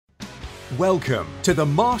Welcome to the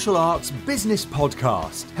Martial Arts Business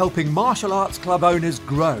Podcast, helping martial arts club owners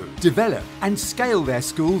grow, develop, and scale their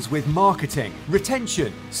schools with marketing,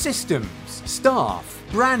 retention, systems, staff,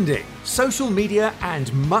 branding, social media,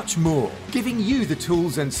 and much more, giving you the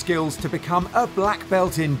tools and skills to become a black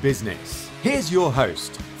belt in business. Here's your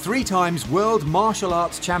host, 3 times world martial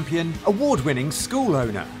arts champion, award-winning school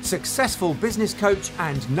owner, successful business coach,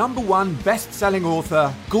 and #1 best-selling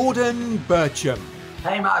author, Gordon Bircham.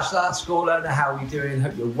 Hey martial arts school owner, how are you doing?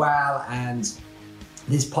 Hope you're well. And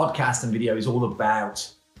this podcast and video is all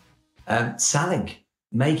about selling,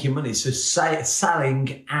 making money. So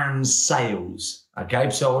selling and sales. Okay,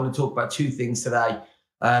 so I want to talk about 2 things today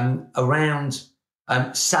around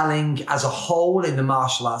selling as a whole in the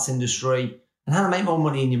martial arts industry and how to make more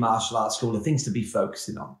money in your martial arts school, the things to be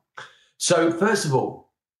focusing on. So first of all,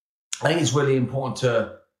 I think it's really important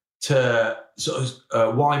to sort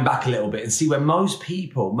of wind back a little bit and see where most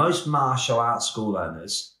martial arts school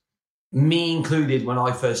owners, me included when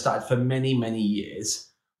I first started for many, many years,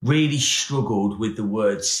 really struggled with the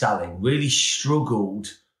word selling, really struggled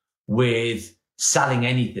with selling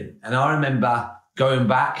anything. And I remember going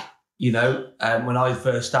back, when I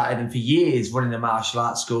first started and for years running a martial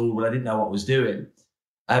arts school when I didn't know what I was doing,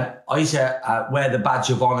 I used to wear the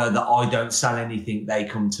badge of honor that I don't sell anything, they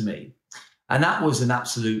come to me. And that was an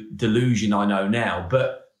absolute delusion, I know now.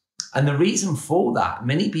 And the reason for that,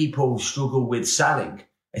 many people struggle with selling,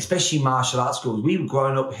 especially martial arts schools. We were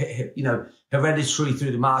growing up, hereditary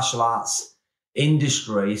through the martial arts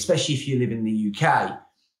industry, especially if you live in the UK.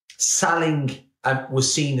 Selling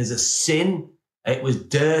was seen as a sin. It was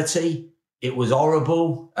dirty. It was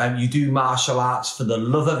horrible. You do martial arts for the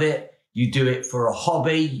love of it. You do it for a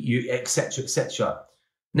hobby, et cetera, et cetera.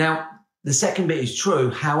 Now, the second bit is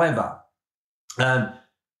true. However,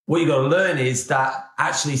 what you've got to learn is that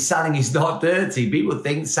actually selling is not dirty. People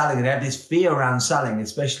think selling and they have this fear around selling,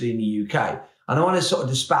 especially in the UK. And I want to sort of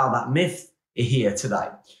dispel that myth here today.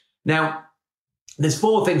 Now, there's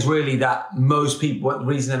 4 things really that most people, the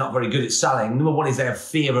reason they're not very good at selling. Number 1 is they have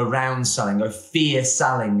fear around selling or fear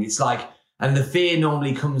selling. It's like, and the fear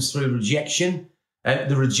normally comes through rejection.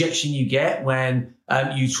 The rejection you get when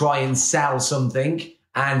you try and sell something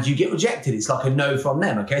and you get rejected. It's like a no from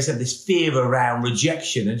them, okay? So this fear around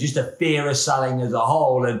rejection and just a fear of selling as a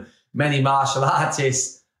whole. And many martial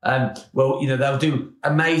artists, they'll do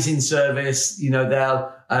amazing service.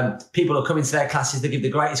 People will come into their classes, they give the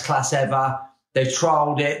greatest class ever. They've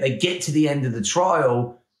trialed it, they get to the end of the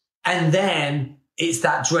trial, and then it's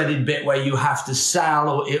that dreaded bit where you have to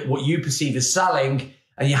sell what you perceive as selling,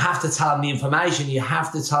 and you have to tell them the information, you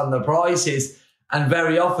have to tell them the prices. And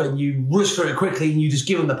very often you rush through it quickly and you just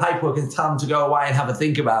give them the paperwork and tell them to go away and have a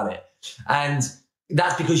think about it. And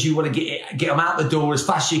that's because you want to get them out the door as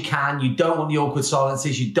fast as you can. You don't want the awkward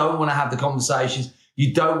silences. You don't want to have the conversations.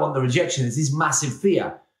 You don't want the rejection. It's this massive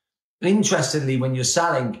fear. And interestingly, when you're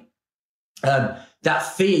selling, that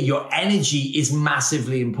fear, your energy is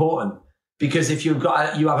massively important. Because if you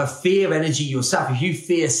have a fear energy yourself, if you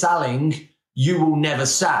fear selling, you will never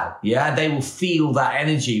sell. Yeah, they will feel that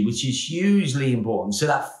energy, which is hugely important. So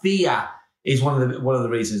that fear is one of the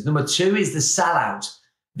reasons. Number 2 is the sellout.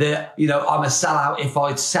 I'm a sellout if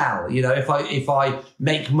I sell. If I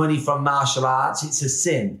make money from martial arts, it's a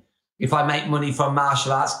sin. If I make money from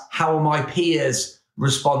martial arts, how will my peers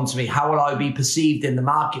respond to me? How will I be perceived in the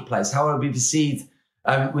marketplace? How will I be perceived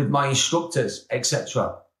with my instructors,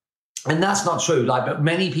 etc.? And that's not true. But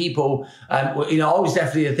many people, I was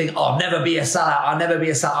definitely think, I'll never be a sellout. I'll never be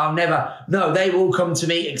a sellout. No, they will come to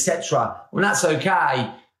me, etc. Well, that's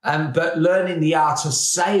okay. But learning the art of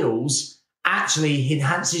sales actually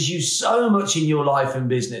enhances you so much in your life and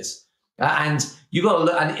business. And you've got to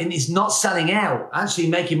learn, and it's not selling out. Actually,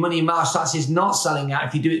 making money in martial arts is not selling out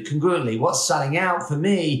if you do it congruently. What's selling out for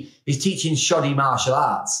me is teaching shoddy martial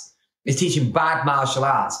arts. It's teaching bad martial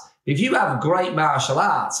arts. If you have great martial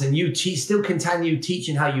arts and you still continue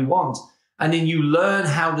teaching how you want, and then you learn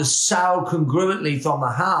how to sell congruently from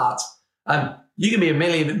the heart, you can be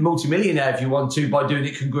a multimillionaire if you want to by doing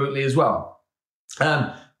it congruently as well.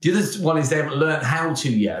 The other one is they haven't learned how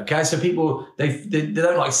to yet. Okay, so people they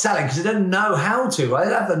don't like selling because they don't know how to. Right?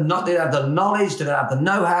 They don't have the knowledge, they don't have the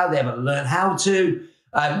know-how, they haven't learned how to.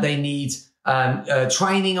 They need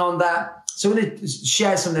training on that. So I'm going to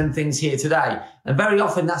share some of them things here today. And very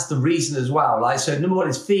often that's the reason as well. So number 1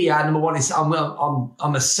 is fear. Number 1 is I'm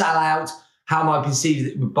a sellout. How am I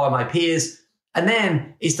perceived by my peers? And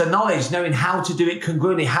then it's the knowledge, knowing how to do it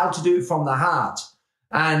congruently, how to do it from the heart.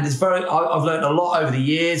 And I've learned a lot over the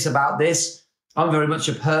years about this. I'm very much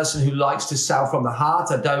a person who likes to sell from the heart.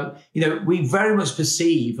 We very much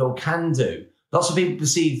perceive or can do. Lots of people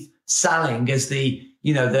perceive selling as the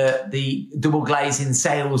double glazing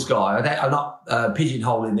sales guy. I'm not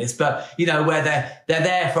pigeonholing this, but where they're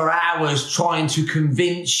there for hours trying to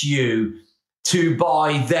convince you to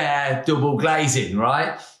buy their double glazing,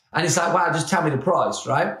 right? And it's like, wow, just tell me the price,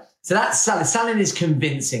 right? So that's selling. Selling is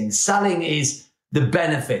convincing. Selling is the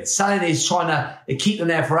benefits. Selling is trying to keep them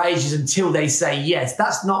there for ages until they say yes.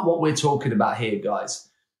 That's not what we're talking about here, guys.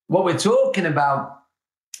 What we're talking about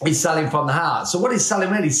is selling from the heart. So what is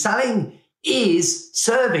selling really? Selling is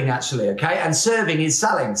serving, actually, okay? And serving is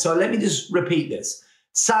selling. So let me just repeat this.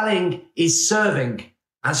 Selling is serving.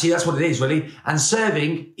 Actually, that's what it is, really. And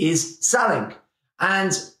serving is selling.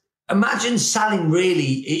 And imagine selling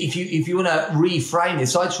really, if you want to reframe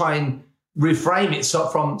this, I try and reframe it so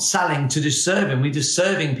from selling to just serving. We're just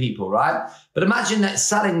serving people, right? But imagine that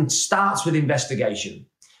selling starts with investigation.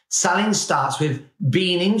 Selling starts with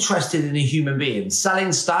being interested in a human being.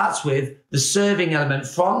 Selling starts with the serving element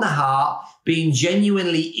from the heart, being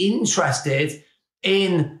genuinely interested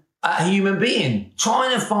in a human being,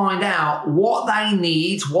 trying to find out what they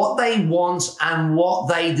need, what they want, and what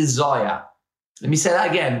they desire. Let me say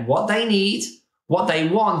that again. What they need, what they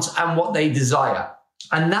want, and what they desire.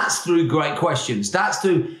 And that's through great questions. That's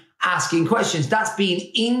through asking questions. That's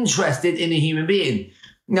being interested in a human being.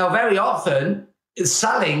 Now, very often,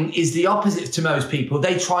 selling is the opposite to most people.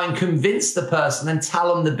 They try and convince the person and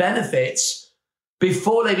tell them the benefits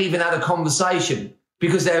before they've even had a conversation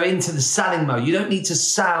because they're into the selling mode. You don't need to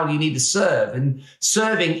sell, you need to serve. And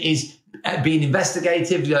serving is being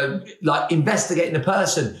investigative, like investigating the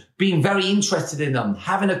person, being very interested in them,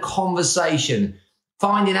 having a conversation,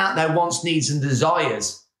 finding out their wants, needs, and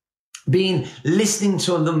desires, listening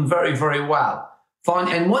to them very, very well.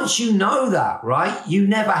 And once you know that, right, you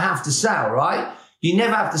never have to sell, right? You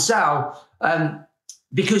never have to sell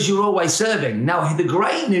because you're always serving. Now, the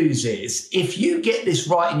great news is if you get this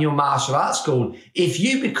right in your martial arts school, if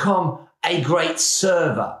you become a great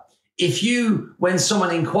server, when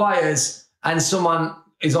someone inquires and someone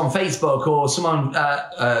is on Facebook or someone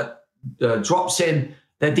drops in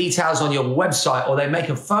their details on your website or they make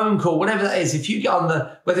a phone call, whatever that is, if you get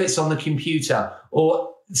whether it's on the computer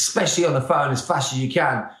or especially on the phone as fast as you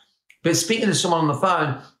can, but speaking to someone on the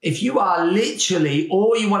phone, if you are literally,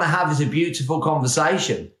 all you want to have is a beautiful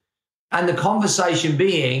conversation, and the conversation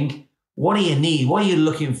being, what do you need? What are you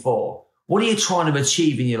looking for? What are you trying to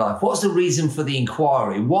achieve in your life? What's the reason for the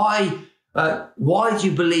inquiry? Why do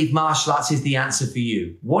you believe martial arts is the answer for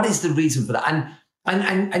you? What is the reason for that?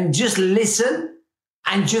 And just listen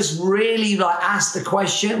and just really ask the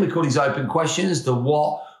question. We call these open questions, the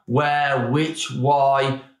what, where, which,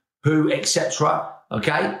 why, who, etc.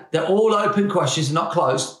 Okay, they're all open questions, not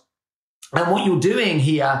closed. And what you're doing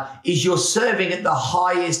here is you're serving at the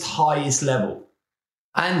highest level.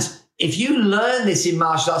 And if you learn this in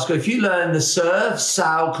martial arts school, if you learn the serve,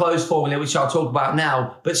 sell, close formula, which I'll talk about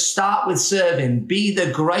now, but start with serving, be the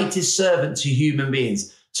greatest servant to human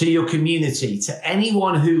beings, to your community, to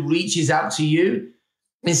anyone who reaches out to you.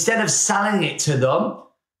 Instead of selling it to them,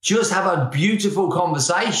 just have a beautiful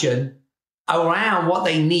conversation around what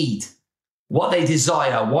they need, what they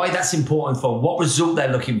desire, why that's important for them, what result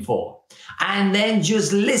they're looking for. And then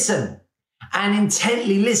just listen and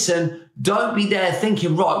intently listen. Don't be there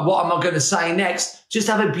thinking, right, what am I going to say next? Just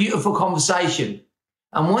have a beautiful conversation.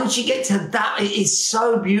 And once you get to that, it is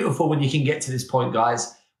so beautiful when you can get to this point,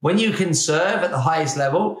 guys. When you can serve at the highest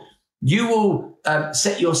level, you will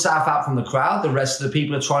set yourself out from the crowd. The rest of the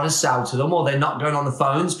people are trying to sell to them, or they're not going on the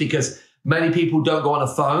phones, because many people don't go on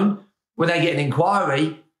a phone when they get an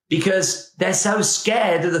inquiry because they're so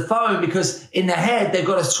scared of the phone, because in their head, they've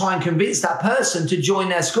got to try and convince that person to join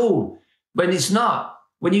their school when it's not.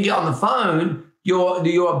 When you get on the phone,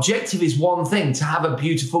 your objective is one thing, to have a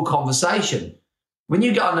beautiful conversation. When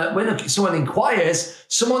you get on when someone inquires,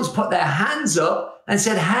 someone's put their hands up and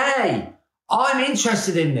said, hey, I'm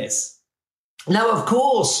interested in this. Now, of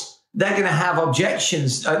course, they're going to have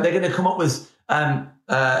objections. They're going to come up with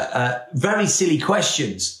very silly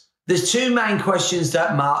questions. There's two main questions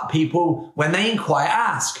that people, when they inquire,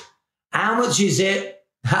 ask. How much is it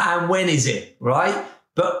and when is it, right?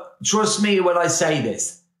 But trust me when I say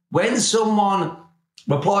this. When someone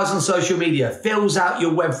replies on social media, fills out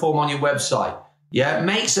your web form on your website,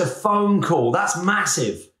 makes a phone call, that's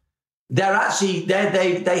massive. They're actually,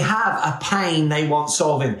 they have a pain they want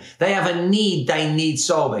solving. They have a need they need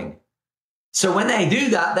solving. So when they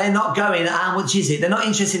do that, they're not going, how much is it? They're not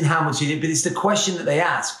interested in how much is it, but it's the question that they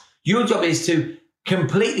ask. Your job is to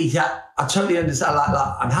completely, I totally understand,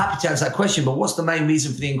 I'm happy to answer that question, but what's the main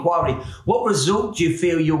reason for the inquiry? What result do you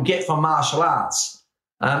feel you'll get from martial arts?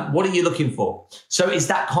 What are you looking for? So it's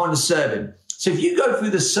that kind of serving. So if you go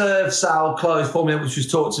through the serve, sell, close formula, which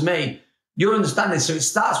was taught to me, you'll understand this. So it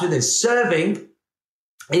starts with this. Serving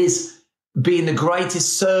is being the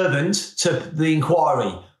greatest servant to the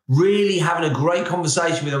inquiry, really having a great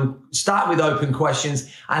conversation with them, starting with open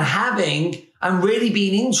questions and really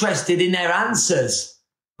being interested in their answers.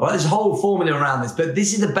 All right, there's a whole formula around this, but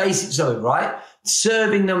this is the basics of it, right?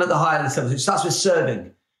 Serving them at the highest level. So it starts with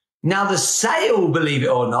serving. Now, the sale, believe it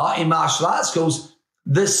or not, in martial arts schools,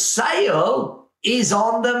 the sale is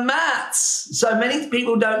on the mats. So many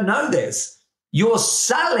people don't know this. You're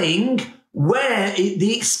selling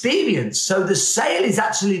the experience. So the sale is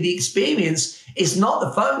actually the experience. It's not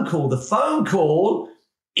the phone call. The phone call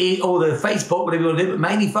or the Facebook, whatever you want to do, but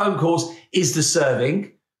mainly phone calls is the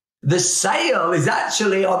serving. The sale is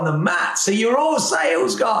actually on the mat. So you're all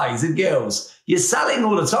sales guys and girls. You're selling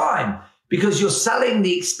all the time because you're selling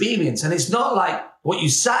the experience. And it's not like what you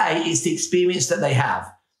say, it's the experience that they have.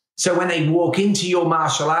 So when they walk into your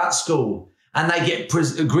martial arts school and they get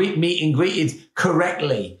meet and greeted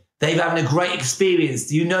correctly, they're having a great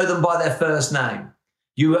experience. You know them by their first name.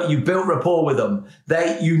 You built rapport with them.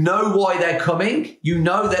 You know why they're coming. You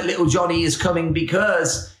know that little Johnny is coming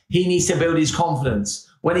because he needs to build his confidence.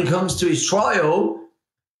 When he comes to his trial,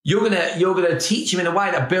 you're gonna teach him in a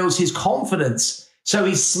way that builds his confidence. So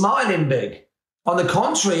he's smiling big. On the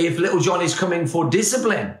contrary, if little Johnny's coming for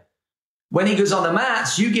discipline, when he goes on the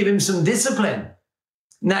mats, you give him some discipline.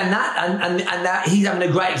 Now that he's having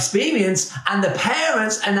a great experience, and the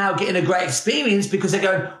parents are now getting a great experience because they're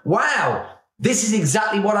going, wow, this is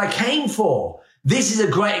exactly what I came for. This is a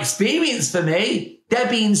great experience for me. They're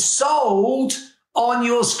being sold on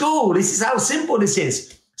your school. This is how simple this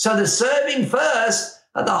is. So the serving first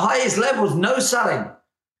at the highest levels, no selling.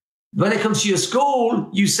 When it comes to your school,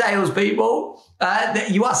 you salespeople,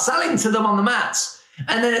 you are selling to them on the mats.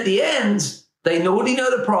 And then at the end, they already know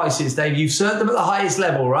the prices. You've served them at the highest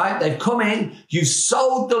level, right? They've come in, you've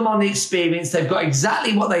sold them on the experience. They've got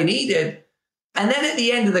exactly what they needed. And then at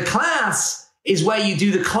the end of the class is where you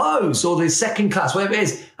do the close or the second class, whatever it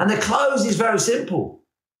is. And the close is very simple.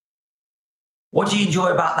 What do you enjoy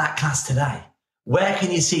about that class today? Where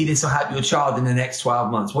can you see this will help your child in the next 12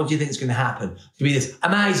 months? What do you think is going to happen? It's going to be this.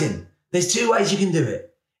 Amazing. There's two ways you can do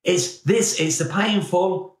it. It's the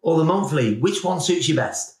painful or the monthly. Which one suits you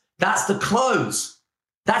best? That's the close.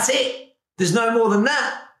 That's it. There's no more than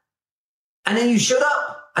that. And then you shut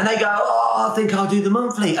up and they go, oh, I think I'll do the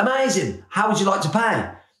monthly. Amazing. How would you like to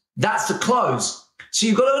pay? That's the close. So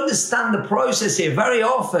you've got to understand the process here. Very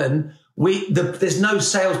often, there's no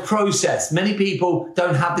sales process. Many people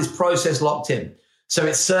don't have this process locked in. So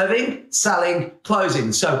it's serving, selling,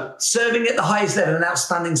 closing. So serving at the highest level, an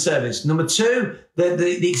outstanding service. Number two,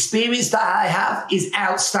 the experience that I have is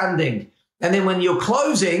outstanding. And then when you're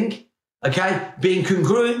closing, okay, being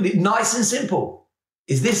congruent, nice and simple.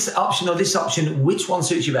 Is this option or this option? Which one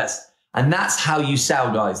suits you best? And that's how you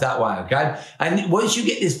sell, guys, that way, okay? And once you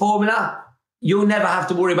get this formula, you'll never have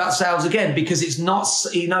to worry about sales again because it's not,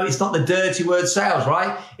 it's not the dirty word sales,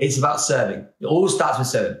 right? It's about serving. It all starts with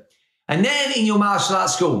serving. And then in your martial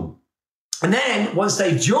arts school, and then once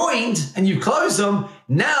they've joined and you've closed them,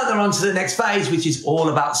 now they're on to the next phase, which is all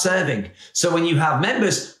about serving. So when you have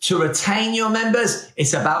members, to retain your members,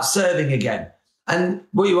 it's about serving again. And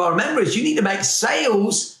what you want to remember is you need to make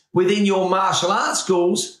sales within your martial arts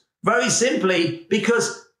schools very simply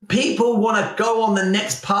because people want to go on the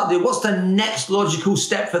next part. What's the next logical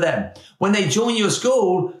step for them? When they join your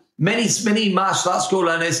school, many martial arts school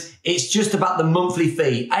owners, it's just about the monthly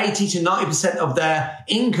fee. 80 to 90% of their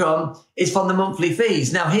income is from the monthly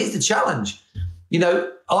fees. Now, here's the challenge. In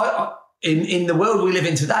the world we live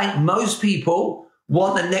in today, most people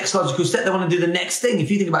want the next logical step. They want to do the next thing.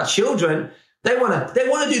 If you think about children, they want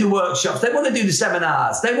to do the workshops. They want to do the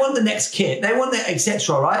seminars. They want the next kit. They want the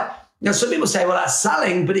etc. Right? Now, some people say, well, that's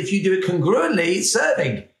selling, but if you do it congruently, it's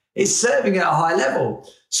serving. It's serving at a high level.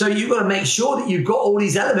 So you've got to make sure that you've got all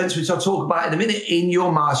these elements, which I'll talk about in a minute, in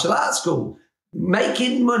your martial arts school.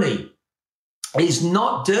 Making money is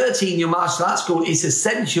not dirty in your martial arts school. It's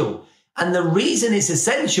essential. And the reason it's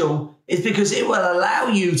essential is because it will allow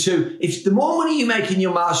you to, if the more money you make in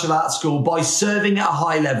your martial arts school by serving at a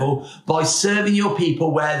high level, by serving your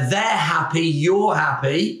people where they're happy, you're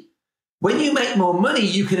happy, when you make more money,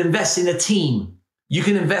 you can invest in a team. You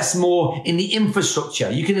can invest more in the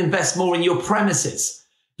infrastructure. You can invest more in your premises.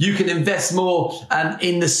 You can invest more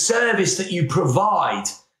in the service that you provide.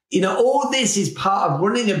 All this is part of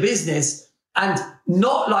running a business and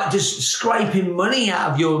not like just scraping money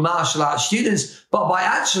out of your martial arts students, but by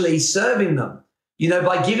actually serving them,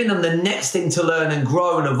 by giving them the next thing to learn and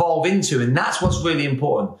grow and evolve into. And that's what's really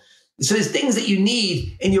important. So there's things that you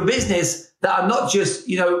need in your business that are not just,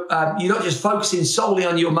 you're not just focusing solely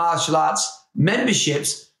on your martial arts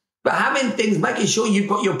memberships, but having things, making sure you've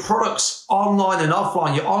got your products online and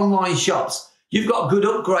offline, your online shops. You've got a good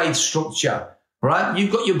upgrade structure, right?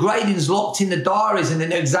 You've got your gradings locked in the diaries and they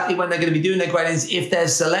know exactly when they're going to be doing their gradings if they're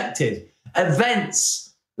selected.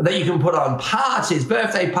 Events that you can put on, parties,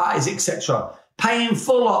 birthday parties, etc. Pay in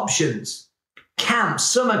full options, camps,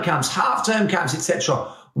 summer camps, half-term camps,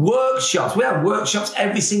 etc. Workshops. We have workshops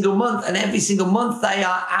every single month, and every single month they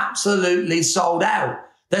are absolutely sold out.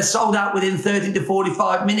 They're sold out within 30 to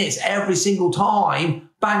 45 minutes every single time.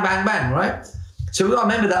 Bang, bang, bang, right? So we've got to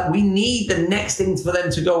remember that we need the next thing for them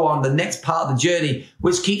to go on, the next part of the journey,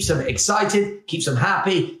 which keeps them excited, keeps them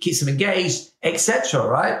happy, keeps them engaged, etc.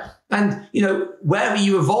 Right? And, where are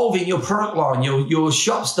you evolving your product line, your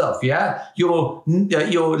shop stuff, yeah? Your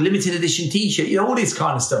limited edition t-shirt, all this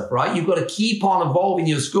kind of stuff, right? You've got to keep on evolving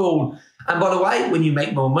your school. And by the way, when you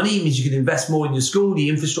make more money, it means you can invest more in your school, the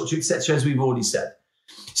infrastructure, etc., as we've already said.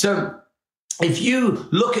 So if you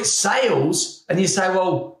look at sales and you say,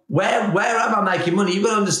 well, where am I making money? You've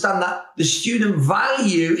got to understand that the student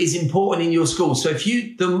value is important in your school. So if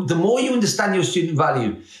the more you understand your student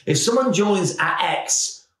value, if someone joins at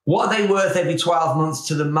X, what are they worth every 12 months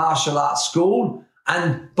to the martial arts school?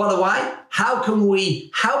 And by the way, how can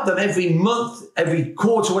we help them every month, every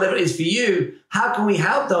quarter, whatever it is for you? How can we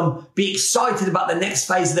help them be excited about the next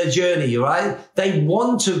phase of their journey, right? They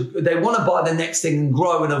want to buy the next thing and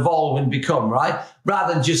grow and evolve and become, right?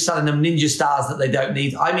 Rather than just selling them ninja stars that they don't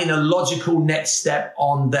need. I mean, a logical next step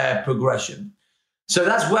on their progression. So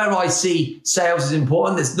that's where I see sales is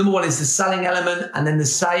important. This number one is the selling element, and then the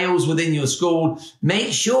sales within your school.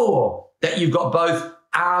 Make sure that you've got both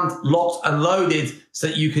armed, locked and loaded so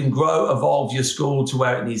that you can grow, evolve your school to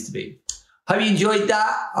where it needs to be. Hope you enjoyed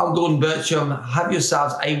that. I'm Gordon Bircham. Have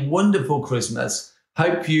yourselves a wonderful Christmas.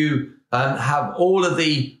 Hope you have all of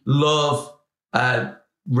the love, you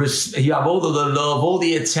have all of the love, all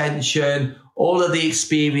the attention, all of the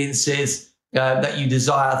experiences that you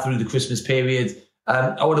desire through the Christmas period.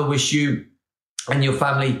 I want to wish you and your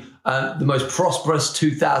family the most prosperous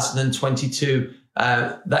 2022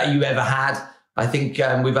 that you ever had. I think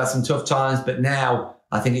we've had some tough times, but now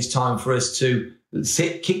I think it's time for us to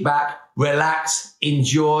sit, kick back, relax,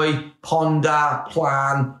 enjoy, ponder,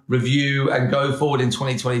 plan, review, and go forward in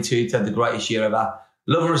 2022 to have the greatest year ever.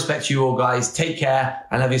 Love and respect to you all, guys. Take care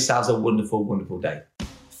and have yourselves a wonderful, wonderful day.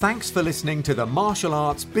 Thanks for listening to the Martial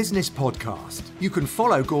Arts Business Podcast. You can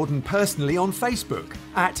follow Gordon personally on Facebook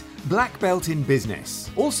at Black Belt in Business.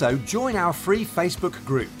 Also, join our free Facebook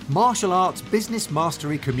group, Martial Arts Business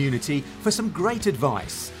Mastery Community, for some great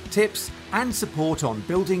advice, tips, and support on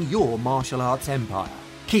building your martial arts empire.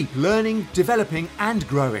 Keep learning, developing, and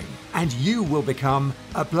growing, and you will become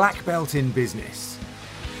a Black Belt in Business.